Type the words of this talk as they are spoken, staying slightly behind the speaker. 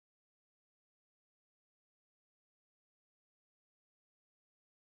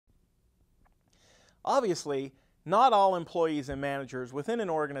Obviously, not all employees and managers within an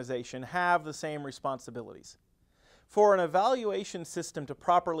organization have the same responsibilities. For an evaluation system to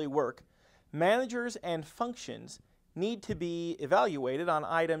properly work, managers and functions need to be evaluated on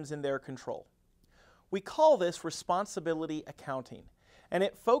items in their control. We call this responsibility accounting, and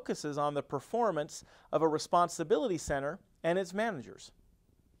it focuses on the performance of a responsibility center and its managers.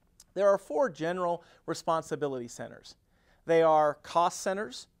 There are 4 general responsibility centers. They are cost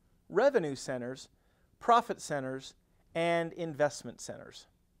centers, revenue centers, profit centers, and investment centers.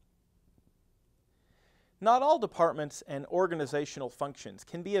 Not all departments and organizational functions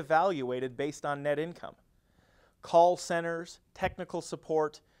can be evaluated based on net income. Call centers, technical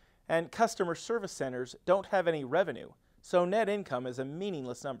support, and customer service centers don't have any revenue, so net income is a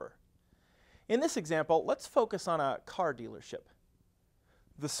meaningless number. In this example, let's focus on a car dealership.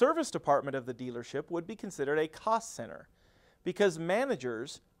 The service department of the dealership would be considered a cost center because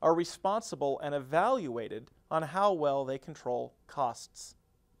managers are responsible and evaluated on how well they control costs.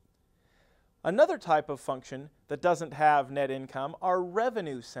 Another type of function that doesn't have net income are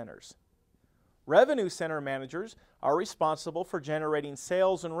revenue centers. Revenue center managers are responsible for generating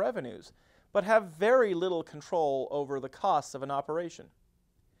sales and revenues, but have very little control over the costs of an operation.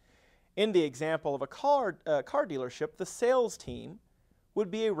 In the example of a car dealership, the sales team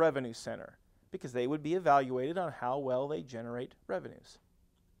would be a revenue center because they would be evaluated on how well they generate revenues.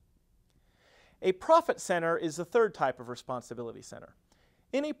 A profit center is the third type of responsibility center.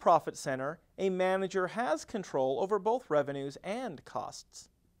 In a profit center, a manager has control over both revenues and costs.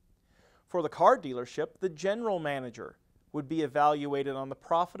 For the car dealership, the general manager would be evaluated on the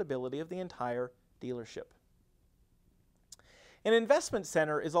profitability of the entire dealership. An investment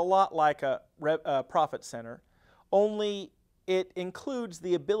center is a lot like a profit center, only it includes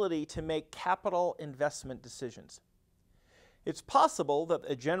the ability to make capital investment decisions. It's possible that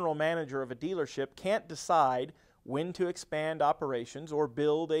a general manager of a dealership can't decide when to expand operations or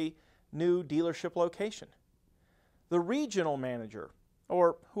build a new dealership location. The regional manager,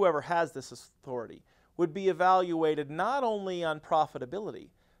 or whoever has this authority, would be evaluated not only on profitability,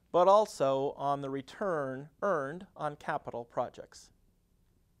 but also on the return earned on capital projects.